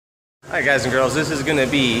Alright guys and girls, this is going to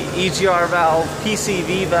be EGR valve,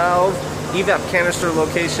 PCV valve, EVAP canister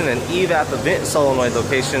location, and EVAP vent solenoid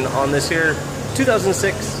location on this here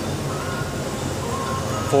 2006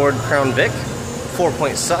 Ford Crown Vic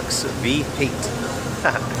 4.6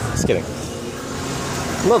 V8. Just kidding.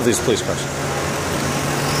 Love these police cars.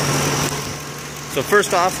 So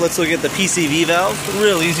first off, let's look at the PCV valve.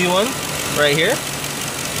 Real easy one right here.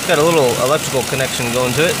 It's got a little electrical connection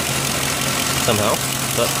going to it somehow,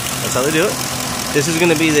 but that's how they do it. This is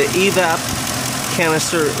going to be the EVAP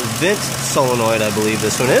canister vent solenoid, I believe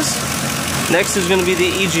this one is. Next is going to be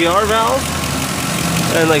the EGR valve,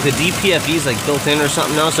 and like the DPFE is like built in or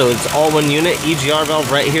something now, so it's all one unit. EGR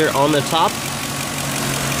valve right here on the top.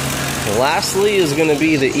 Lastly is going to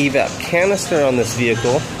be the EVAP canister on this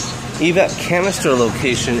vehicle. EVAP canister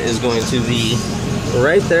location is going to be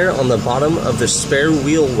right there on the bottom of the spare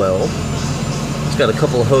wheel well. It's got a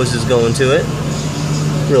couple of hoses going to it.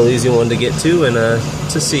 Real easy one to get to and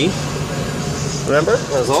to see. Remember,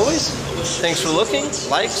 as always, thanks for looking.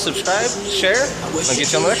 Like, subscribe, share. I'll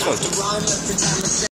get you on the next one.